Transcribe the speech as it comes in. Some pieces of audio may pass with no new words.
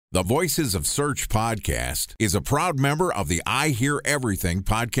The Voices of Search podcast is a proud member of the I Hear Everything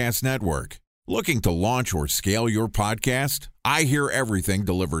podcast network. Looking to launch or scale your podcast? I Hear Everything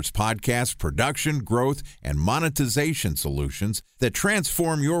delivers podcast production, growth, and monetization solutions that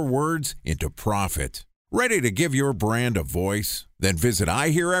transform your words into profit. Ready to give your brand a voice? Then visit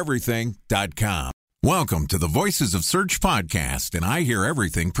iheareverything.com. Welcome to the Voices of Search podcast and I Hear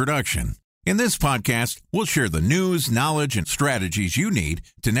Everything production. In this podcast, we'll share the news, knowledge, and strategies you need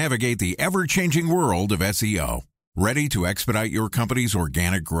to navigate the ever-changing world of SEO. Ready to expedite your company's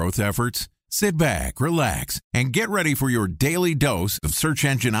organic growth efforts? Sit back, relax, and get ready for your daily dose of search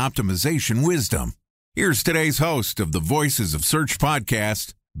engine optimization wisdom. Here's today's host of the Voices of Search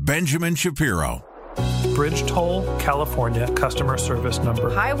podcast, Benjamin Shapiro. Bridge toll, California, customer service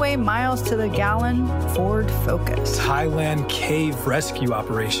number. Highway miles to the gallon, Ford Focus. Thailand cave rescue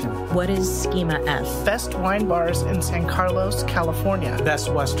operation. What is Schema F? Best wine bars in San Carlos, California.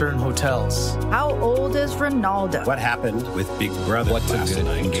 Best Western hotels. How old is Ronaldo? What happened with Big Brother? What's a good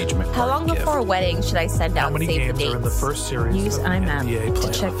engagement? How long before a wedding should I send out How many save the games dates? are in the first series? Use of the IMAP NBA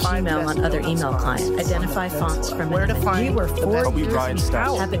to check playoffs? email on other email clients. Identify fonts from Where to find You were the 4 best years Brian in Stub.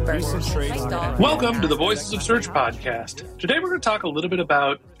 power. Have it burn. Welcome to the Voices of Search podcast. Today we're going to talk a little bit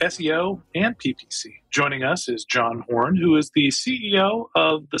about SEO and PPC. Joining us is John Horn, who is the CEO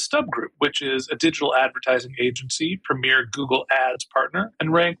of the Stub Group, which is a digital advertising agency, premier Google Ads partner,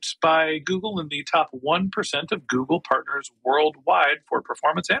 and ranked by Google in the top 1% of Google partners worldwide for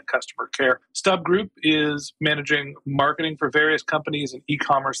performance and customer care. Stub Group is managing marketing for various companies in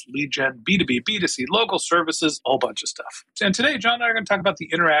e-commerce, lead gen, B2B, B2C, local services, a whole bunch of stuff. And today, John and I are going to talk about the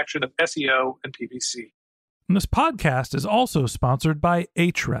interaction of SEO and PPC. And this podcast is also sponsored by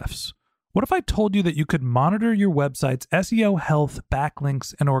Ahrefs. What if I told you that you could monitor your website's SEO health,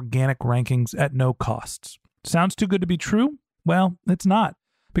 backlinks, and organic rankings at no costs? Sounds too good to be true? Well, it's not,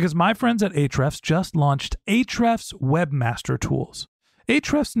 because my friends at Ahrefs just launched Ahrefs Webmaster Tools.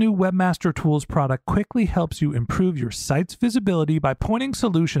 Ahrefs' new Webmaster Tools product quickly helps you improve your site's visibility by pointing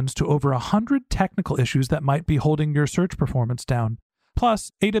solutions to over 100 technical issues that might be holding your search performance down.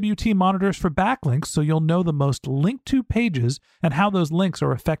 Plus, AWT monitors for backlinks so you'll know the most linked to pages and how those links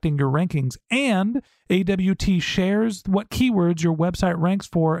are affecting your rankings. And AWT shares what keywords your website ranks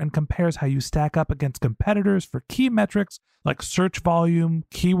for and compares how you stack up against competitors for key metrics like search volume,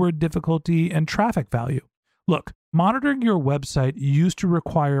 keyword difficulty, and traffic value. Look, monitoring your website used to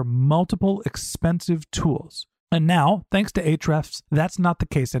require multiple expensive tools. And now, thanks to Ahrefs, that's not the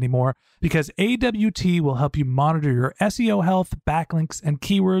case anymore because AWT will help you monitor your SEO health, backlinks, and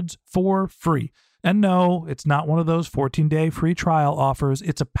keywords for free. And no, it's not one of those 14-day free trial offers.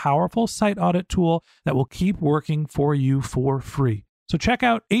 It's a powerful site audit tool that will keep working for you for free. So check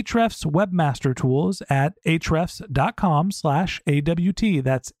out Ahrefs Webmaster Tools at ahrefs.com/AWT.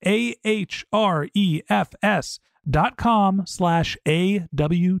 That's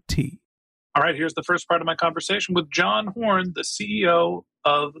ahrefs.com/AWT. All right, here's the first part of my conversation with John Horn, the CEO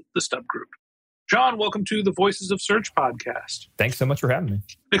of the Stub Group. John, welcome to the Voices of Search podcast. Thanks so much for having me.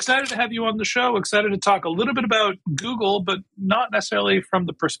 Excited to have you on the show. Excited to talk a little bit about Google, but not necessarily from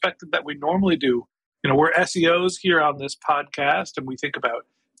the perspective that we normally do. You know, we're SEOs here on this podcast, and we think about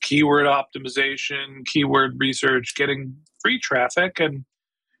keyword optimization, keyword research, getting free traffic, and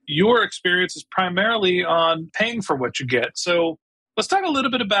your experience is primarily on paying for what you get. So let's talk a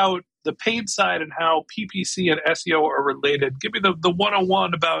little bit about the paid side and how PPC and SEO are related. Give me the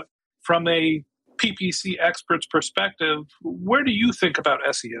 101 about, from a PPC expert's perspective, where do you think about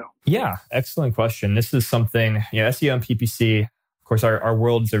SEO? Yeah, excellent question. This is something, SEO and PPC, of course, our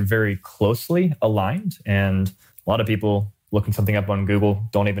worlds are very closely aligned. And a lot of people looking something up on Google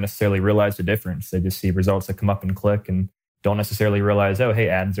don't even necessarily realize the difference. They just see results that come up and click and don't necessarily realize, oh, hey,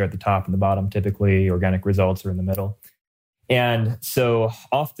 ads are at the top and the bottom typically, organic results are in the middle. And so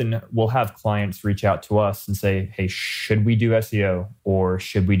often we'll have clients reach out to us and say, hey, should we do SEO or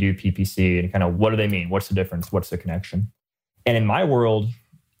should we do PPC? And kind of what do they mean? What's the difference? What's the connection? And in my world,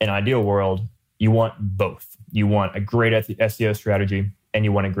 an ideal world, you want both. You want a great SEO strategy and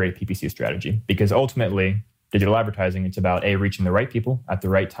you want a great PPC strategy because ultimately digital advertising, it's about reaching the right people at the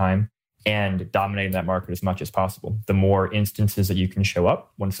right time and dominating that market as much as possible. The more instances that you can show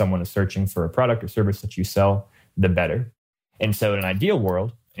up when someone is searching for a product or service that you sell, the better. And so in an ideal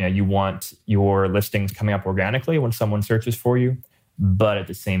world, you want your listings coming up organically when someone searches for you. But at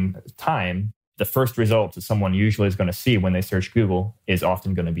the same time, the first results that someone usually is going to see when they search Google is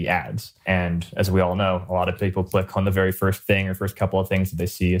often going to be ads. And as we all know, a lot of people click on the very first thing or first couple of things that they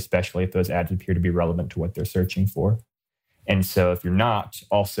see, especially if those ads appear to be relevant to what they're searching for. And so if you're not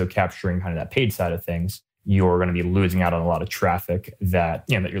also capturing kind of that paid side of things, you're going to be losing out on a lot of traffic that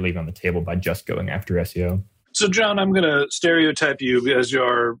you're leaving on the table by just going after SEO. So, John, I'm going to stereotype you as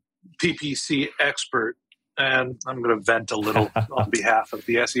your PPC expert, and I'm going to vent a little on behalf of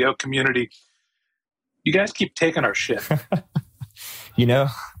the SEO community. You guys keep taking our shit.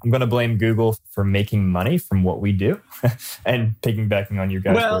 I'm going to blame Google for making money from what we do and piggybacking on your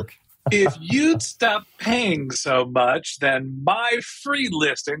guys' work. If you'd stop paying so much, then my free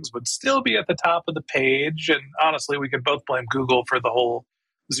listings would still be at the top of the page. And honestly, we could both blame Google for the whole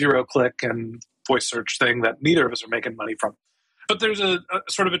zero-click and voice search thing that neither of us are making money from. But there's a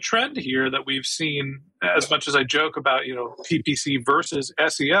sort of a trend here that we've seen, as much as I joke about, PPC versus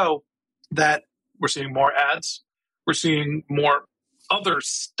SEO, that we're seeing more ads. We're seeing more other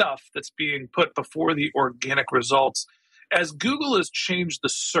stuff that's being put before the organic results. As Google has changed the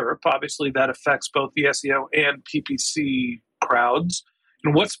SERP, obviously that affects both the SEO and PPC crowds.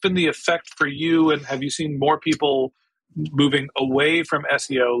 And what's been the effect for you? And have you seen more people moving away from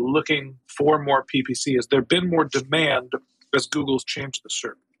SEO, looking for more PPC? Has there been more demand as Google's changed the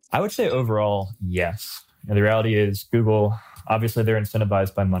SERP? I would say overall, yes. The reality is Google, obviously they're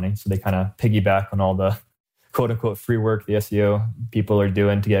incentivized by money. So they kind of piggyback on all the quote unquote free work the SEO people are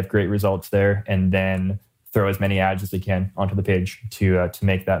doing to get great results there, and then throw as many ads as they can onto the page to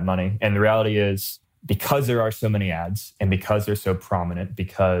make that money. And the reality is, because there are so many ads and because they're so prominent,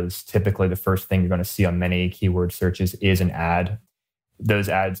 because typically the first thing you're going to see on many keyword searches is an ad, those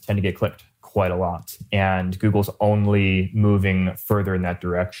ads tend to get clicked quite a lot. And Google's only moving further in that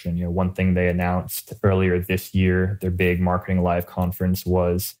direction. One thing they announced earlier this year, their big Marketing Live conference,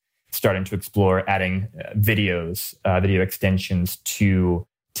 was starting to explore adding video extensions to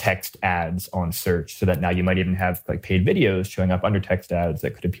text ads on search, so that now you might even have paid videos showing up under text ads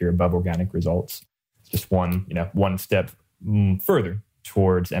that could appear above organic results. It's just one step further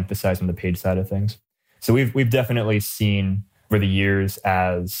towards emphasizing the paid side of things. So we've definitely seen over the years,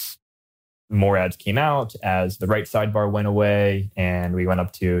 as more ads came out, as the right sidebar went away, and we went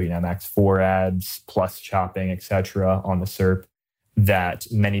up to max 4 ads plus shopping, etc. on the SERP, that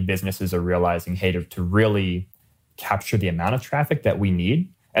many businesses are realizing, hey, to really capture the amount of traffic that we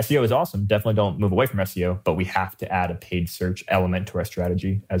need, SEO is awesome. Definitely don't move away from SEO, but we have to add a paid search element to our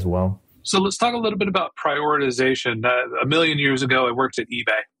strategy as well. So let's talk a little bit about prioritization. A million years ago, I worked at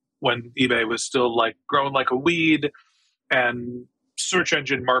eBay when eBay was still growing like a weed, and search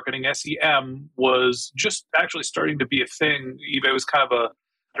engine marketing, SEM, was just actually starting to be a thing. eBay was kind of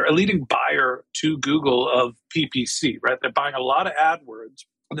a leading buyer to Google of PPC, right? They're buying a lot of AdWords.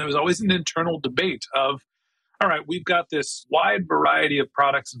 And there was always an internal debate of, all right, we've got this wide variety of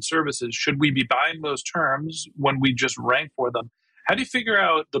products and services. Should we be buying those terms when we just rank for them? How do you figure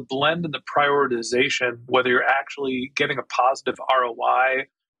out the blend and the prioritization, whether you're actually getting a positive ROI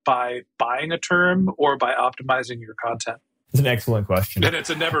by buying a term or by optimizing your content? It's an excellent question. And it's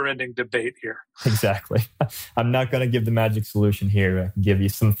a never-ending debate here. Exactly. I'm not going to give the magic solution here. I can give you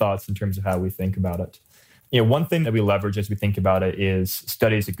some thoughts in terms of how we think about it. One thing that we leverage as we think about it is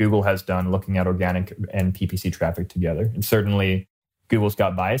studies that Google has done looking at organic and PPC traffic together. And certainly Google's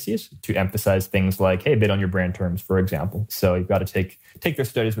got biases to emphasize things like, hey, bid on your brand terms, for example. So you've got to take their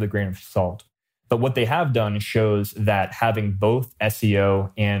studies with a grain of salt. But what they have done shows that having both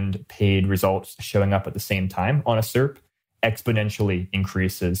SEO and paid results showing up at the same time on a SERP exponentially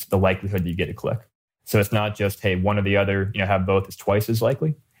increases the likelihood that you get a click. So it's not just, hey, one or the other, have both is twice as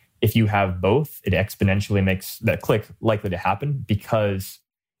likely. If you have both, it exponentially makes that click likely to happen, because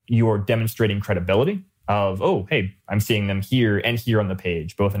you're demonstrating credibility of, oh, hey, I'm seeing them here and here on the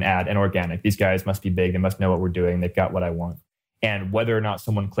page, both an ad and organic. These guys must be big. They must know what we're doing. They've got what I want. And whether or not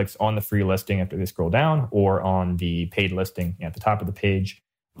someone clicks on the free listing after they scroll down or on the paid listing at the top of the page,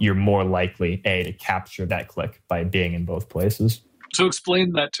 you're more likely, to capture that click by being in both places. So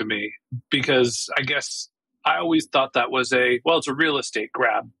explain that to me, because I guess I always thought that was it's a real estate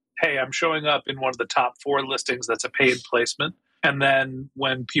grab. Hey, I'm showing up in one of the top 4 listings that's a paid placement. And then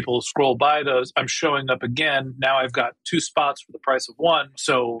when people scroll by those, I'm showing up again. Now I've got 2 spots for the price of 1.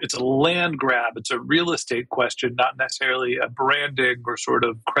 So it's a land grab. It's a real estate question, not necessarily a branding or sort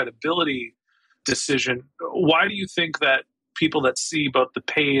of credibility decision. Why do you think that people that see both the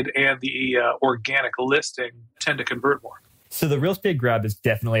paid and the organic listing tend to convert more? So the real estate grab is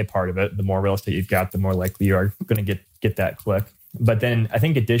definitely a part of it. The more real estate you've got, the more likely you are going to get that click. But then I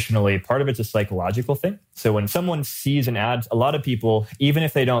think additionally, part of it's a psychological thing. So when someone sees an ad, a lot of people, even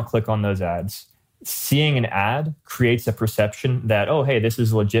if they don't click on those ads, seeing an ad creates a perception that, oh, hey, this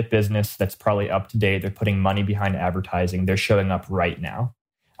is a legit business that's probably up to date. They're putting money behind advertising. They're showing up right now.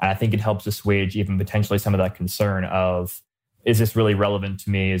 And I think it helps assuage even potentially some of that concern of, is this really relevant to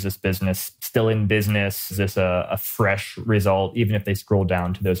me? Is this business still in business? Is this a fresh result? Even if they scroll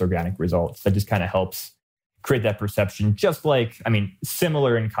down to those organic results, that just kind of helps create that perception. Just like,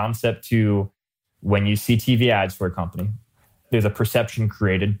 similar in concept to when you see TV ads for a company, there's a perception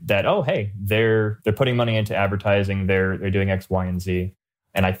created that, oh, hey, they're putting money into advertising. They're doing X, Y, and Z.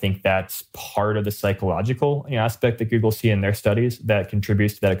 And I think that's part of the psychological aspect that Google see in their studies that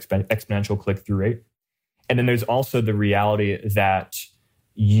contributes to that exponential click-through rate. And then there's also the reality that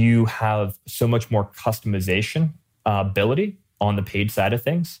you have so much more customization ability on the paid side of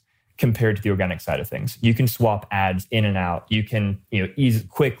things compared to the organic side of things. You can swap ads in and out. You can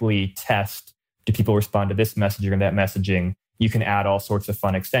quickly test, do people respond to this messaging or that messaging? You can add all sorts of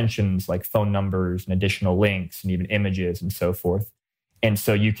fun extensions like phone numbers and additional links and even images and so forth. And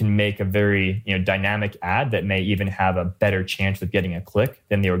so you can make a very dynamic ad that may even have a better chance of getting a click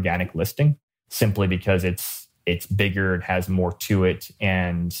than the organic listing, simply because it's bigger, it has more to it,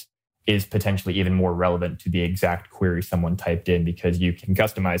 and is potentially even more relevant to the exact query someone typed in, because you can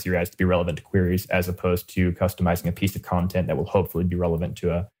customize your ads to be relevant to queries as opposed to customizing a piece of content that will hopefully be relevant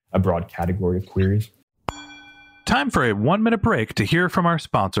to a broad category of queries. Time for a 1-minute break to hear from our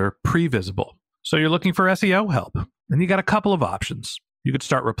sponsor, Previsible. So you're looking for SEO help, and you got a couple of options. You could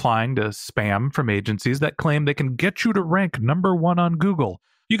start replying to spam from agencies that claim they can get you to rank #1 on Google.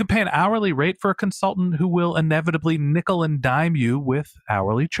 You can pay an hourly rate for a consultant who will inevitably nickel and dime you with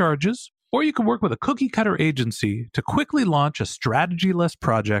hourly charges. Or you can work with a cookie-cutter agency to quickly launch a strategy-less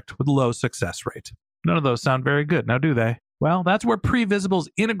project with low success rate. None of those sound very good, now do they? Well, that's where Previsible's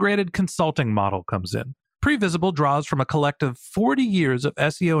integrated consulting model comes in. Previsible draws from a collective 40 years of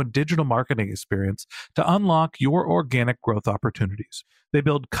SEO and digital marketing experience to unlock your organic growth opportunities. They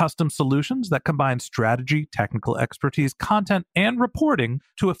build custom solutions that combine strategy, technical expertise, content, and reporting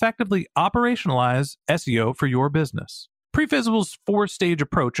to effectively operationalize SEO for your business. Previsible's 4-stage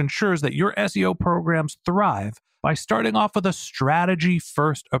approach ensures that your SEO programs thrive by starting off with a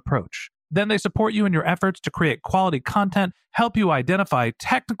strategy-first approach. Then they support you in your efforts to create quality content, help you identify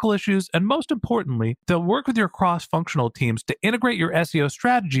technical issues, and most importantly, they'll work with your cross-functional teams to integrate your SEO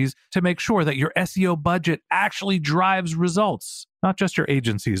strategies to make sure that your SEO budget actually drives results, not just your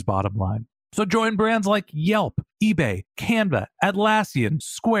agency's bottom line. So join brands like Yelp, eBay, Canva, Atlassian,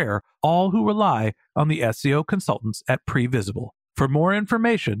 Square, all who rely on the SEO consultants at Previsible. For more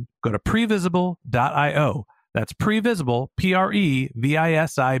information, go to previsible.io. That's Previsible, Previsible.io.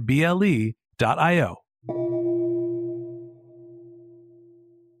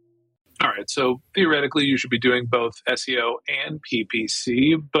 All right, so theoretically, you should be doing both SEO and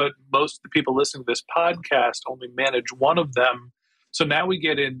PPC, but most of the people listening to this podcast only manage one of them. So now we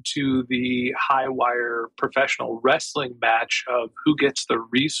get into the high wire professional wrestling match of who gets the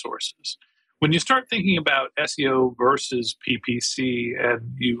resources. When you start thinking about SEO versus PPC,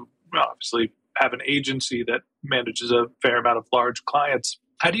 and you obviously have an agency that manages a fair amount of large clients,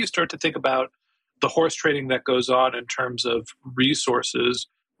 how do you start to think about the horse trading that goes on in terms of resources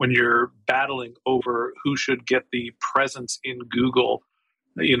when you're battling over who should get the presence in Google?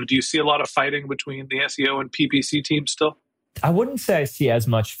 Do you see a lot of fighting between the SEO and PPC teams still? I wouldn't say I see as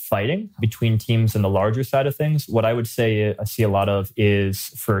much fighting between teams in the larger side of things. What I would say I see a lot of is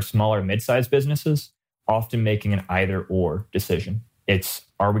for smaller mid-sized businesses, often making an either-or decision. It's,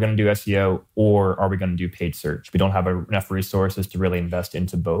 are we going to do SEO or are we going to do paid search? We don't have enough resources to really invest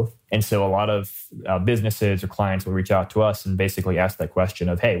into both. And so a lot of businesses or clients will reach out to us and basically ask that question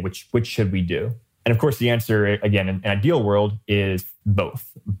of, hey, which should we do? And of course, the answer, again, in an ideal world is both.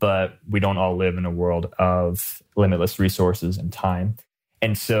 But we don't all live in a world of limitless resources and time.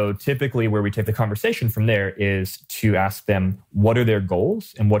 And so typically where we take the conversation from there is to ask them, what are their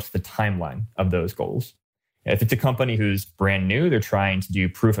goals and what's the timeline of those goals? If it's a company who's brand new, they're trying to do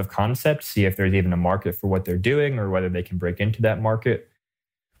proof of concept, see if there's even a market for what they're doing or whether they can break into that market.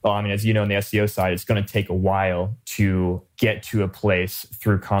 Well, as you know, on the SEO side, it's going to take a while to get to a place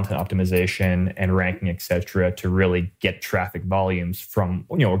through content optimization and ranking, et cetera, to really get traffic volumes from,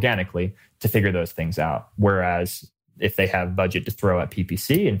 organically to figure those things out. Whereas if they have budget to throw at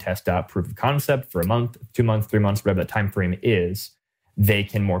PPC and test out proof of concept for a month, 2 months, 3 months, whatever that time frame is, they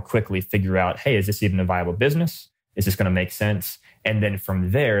can more quickly figure out, hey, is this even a viable business? Is this going to make sense? And then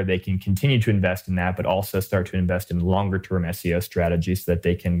from there, they can continue to invest in that, but also start to invest in longer term SEO strategies so that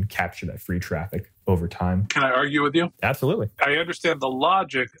they can capture that free traffic over time. Can I argue with you? Absolutely. I understand the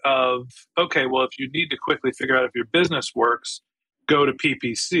logic of, okay, well, if you need to quickly figure out if your business works, go to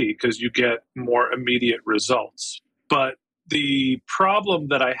PPC because you get more immediate results. But the problem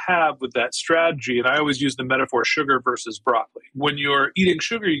that I have with that strategy, and I always use the metaphor sugar versus broccoli. When you're eating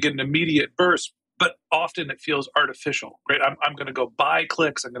sugar, you get an immediate burst but often it feels artificial, right? I'm going to go buy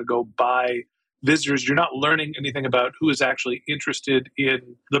clicks. I'm going to go buy visitors. You're not learning anything about who is actually interested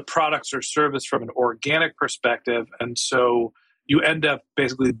in the products or service from an organic perspective. And so you end up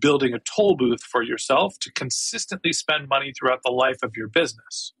basically building a toll booth for yourself to consistently spend money throughout the life of your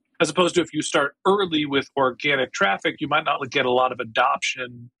business. As opposed to if you start early with organic traffic, you might not get a lot of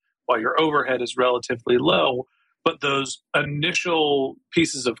adoption while your overhead is relatively low, but those initial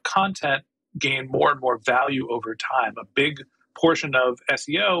pieces of content gain more and more value over time. A big portion of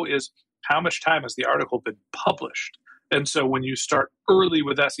SEO is how much time has the article been published? And so when you start early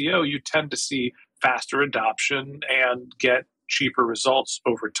with SEO, you tend to see faster adoption and get cheaper results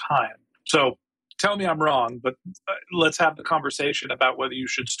over time. So tell me I'm wrong, but let's have the conversation about whether you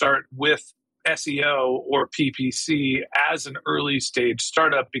should start with SEO or PPC as an early stage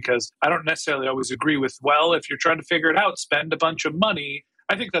startup, because I don't necessarily always agree with, well, if you're trying to figure it out, spend a bunch of money.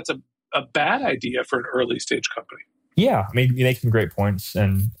 I think that's a bad idea for an early stage company. Yeah, I mean, you make some great points,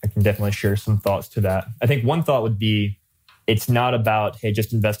 and I can definitely share some thoughts to that. I think one thought would be, it's not about, hey,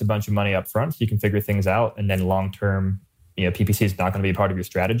 just invest a bunch of money up front so you can figure things out, and then long-term, PPC is not going to be a part of your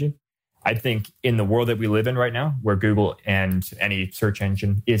strategy. I think in the world that we live in right now, where Google and any search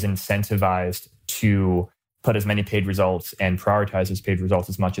engine is incentivized to put as many paid results and prioritize those paid results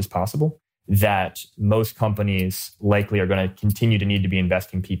as much as possible, that most companies likely are going to continue to need to be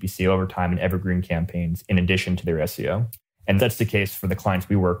investing PPC over time in evergreen campaigns in addition to their SEO. And that's the case for the clients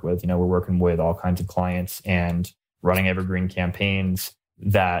we work with. We're working with all kinds of clients and running evergreen campaigns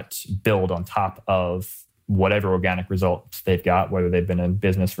that build on top of whatever organic results they've got, whether they've been in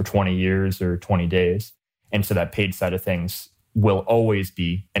business for 20 years or 20 days. And so that paid side of things will always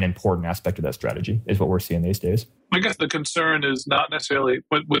be an important aspect of that strategy, is what we're seeing these days. I guess the concern is not necessarily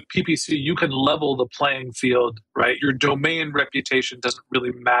with PPC, you can level the playing field, right? Your domain reputation doesn't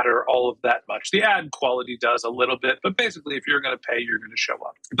really matter all of that much. The ad quality does a little bit, but basically if you're going to pay, you're going to show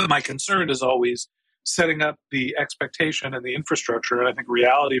up. But my concern is always setting up the expectation and the infrastructure. And I think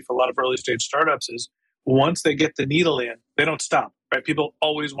reality for a lot of early stage startups is once they get the needle in, they don't stop, right? People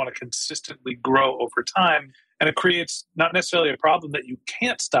always want to consistently grow over time. And it creates not necessarily a problem that you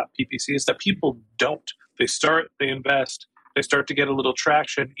can't stop PPC, it's that people don't. They start, they invest, they start to get a little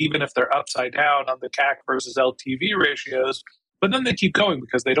traction, even if they're upside down on the CAC versus LTV ratios. But then they keep going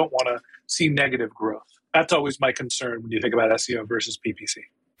because they don't want to see negative growth. That's always my concern when you think about SEO versus PPC.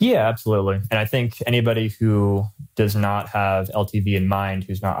 Yeah, absolutely. And I think anybody who does not have LTV in mind,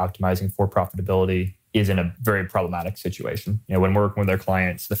 who's not optimizing for profitability, is in a very problematic situation. When we're working with our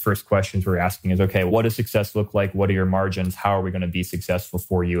clients, the first questions we're asking is, okay, what does success look like? What are your margins? How are we going to be successful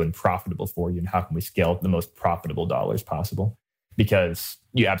for you and profitable for you? And how can we scale the most profitable dollars possible? Because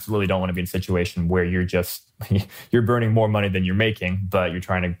you absolutely don't want to be in a situation where you're burning more money than you're making, but you're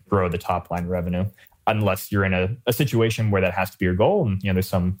trying to grow the top line revenue. Unless you're in a situation where that has to be your goal. And there's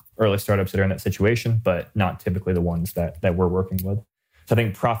some early startups that are in that situation, but not typically the ones that we're working with. So I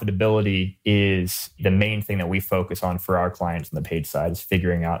think profitability is the main thing that we focus on for our clients on the paid side, is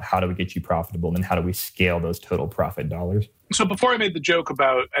figuring out how do we get you profitable and then how do we scale those total profit dollars. So before I made the joke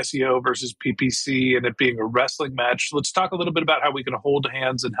about SEO versus PPC and it being a wrestling match, let's talk a little bit about how we can hold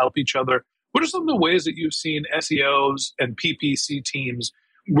hands and help each other. What are some of the ways that you've seen SEOs and PPC teams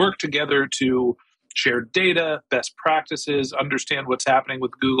work together to share data, best practices, understand what's happening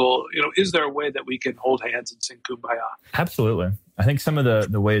with Google? Is there a way that we can hold hands and sing Kumbaya? Absolutely. I think some of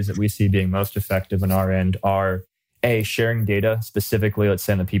the ways that we see being most effective on our end are sharing data, specifically, let's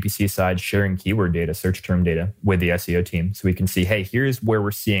say on the PPC side, sharing keyword data, search term data with the SEO team. So we can see, hey, here's where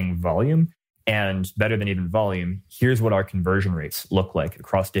we're seeing volume, and better than even volume, here's what our conversion rates look like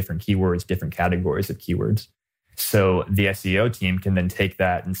across different keywords, different categories of keywords. So the SEO team can then take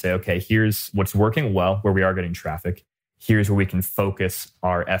that and say, okay, here's what's working well, where we are getting traffic. Here's where we can focus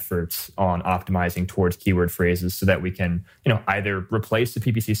our efforts on optimizing towards keyword phrases so that we can, either replace the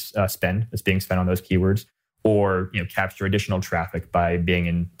PPC spend that's being spent on those keywords, or, capture additional traffic by being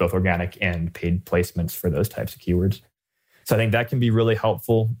in both organic and paid placements for those types of keywords. So I think that can be really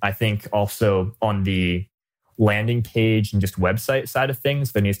helpful. I think also on the landing page and just website side of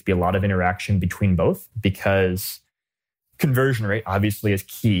things, there needs to be a lot of interaction between both, because conversion rate obviously is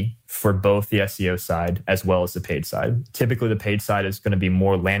key for both the SEO side as well as the paid side. Typically, the paid side is going to be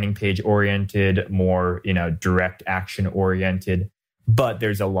more landing page oriented, more, direct action oriented, but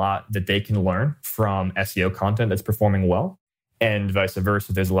there's a lot that they can learn from SEO content that's performing well, and vice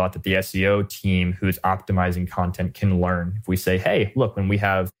versa. There's a lot that the SEO team who's optimizing content can learn. If we say, hey, look, when we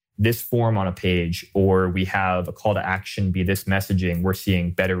have this form on a page, or we have a call to action be this messaging, we're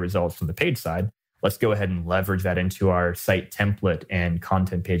seeing better results from the paid side. let's go ahead and leverage that into our site template and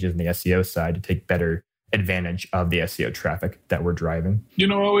content pages on the SEO side to take better advantage of the SEO traffic that we're driving.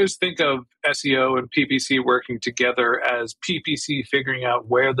 I always think of SEO and PPC working together as PPC figuring out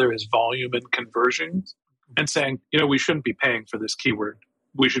where there is volume and conversions and saying, we shouldn't be paying for this keyword.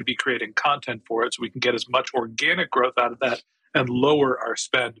 We should be creating content for it so we can get as much organic growth out of that and lower our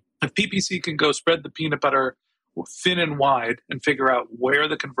spend. If PPC can go spread the peanut butter thin and wide and figure out where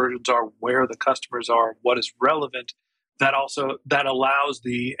the conversions are, where the customers are, what is relevant, that allows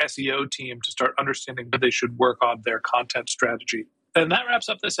the SEO team to start understanding that they should work on their content strategy. And that wraps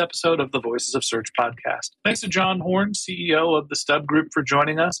up this episode of the Voices of Search podcast. Thanks to John Horn, CEO of the Stub Group, for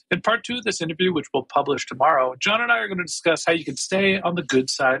joining us. In part 2 of this interview, which we'll publish tomorrow, John and I are going to discuss how you can stay on the good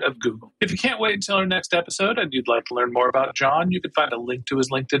side of Google. If you can't wait until our next episode and you'd like to learn more about John, you can find a link to his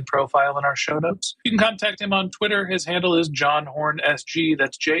LinkedIn profile in our show notes. You can contact him on Twitter. His handle is JohnHornSG.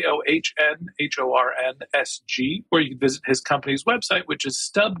 That's JohnHornsG. Or you can visit his company's website, which is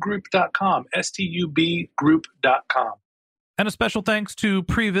stubgroup.com, STUBgroup.com. And a special thanks to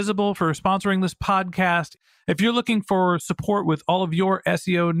Previsible for sponsoring this podcast. If you're looking for support with all of your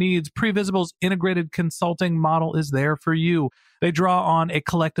SEO needs, Previsible's integrated consulting model is there for you. They draw on a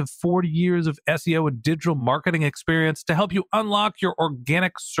collective 40 years of SEO and digital marketing experience to help you unlock your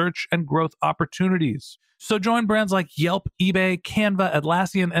organic search and growth opportunities. So join brands like Yelp, eBay, Canva,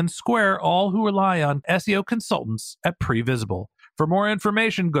 Atlassian, and Square, all who rely on SEO consultants at Previsible. For more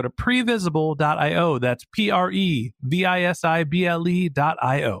information, go to previsible.io. That's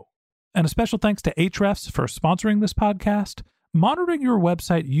previsible.io. And a special thanks to Ahrefs for sponsoring this podcast. Monitoring your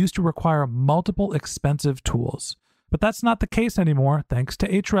website used to require multiple expensive tools, but that's not the case anymore thanks to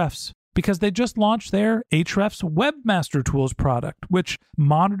Ahrefs, because they just launched their Ahrefs Webmaster Tools product, which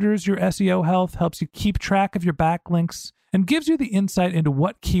monitors your SEO health, helps you keep track of your backlinks, and gives you the insight into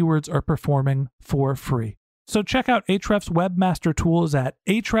what keywords are performing for free. So check out Ahrefs Webmaster Tools at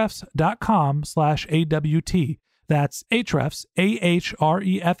ahrefs.com/AWT. That's Ahrefs,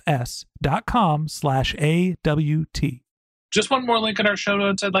 AHREFS.com/AWT. Just one more link in our show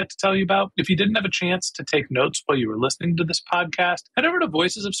notes I'd like to tell you about. If you didn't have a chance to take notes while you were listening to this podcast, head over to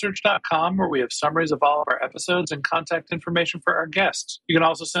voicesofsearch.com, where we have summaries of all of our episodes and contact information for our guests. You can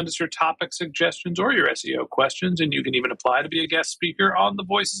also send us your topic suggestions or your SEO questions, and you can even apply to be a guest speaker on the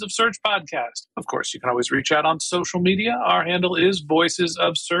Voices of Search podcast. Of course, you can always reach out on social media. Our handle is Voices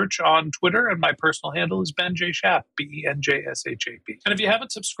of Search on Twitter, and my personal handle is Ben J. Shap, BenJShap. And if you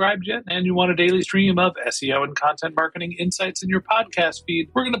haven't subscribed yet and you want a daily stream of SEO and content marketing insights in your podcast feed,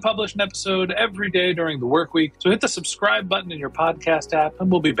 we're going to publish an episode every day during the work week. So hit the subscribe button in your podcast app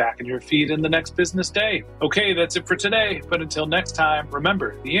and we'll be back in your feed in the next business day. Okay, that's it for today. But until next time,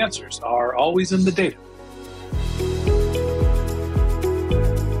 remember, the answers are always in the data.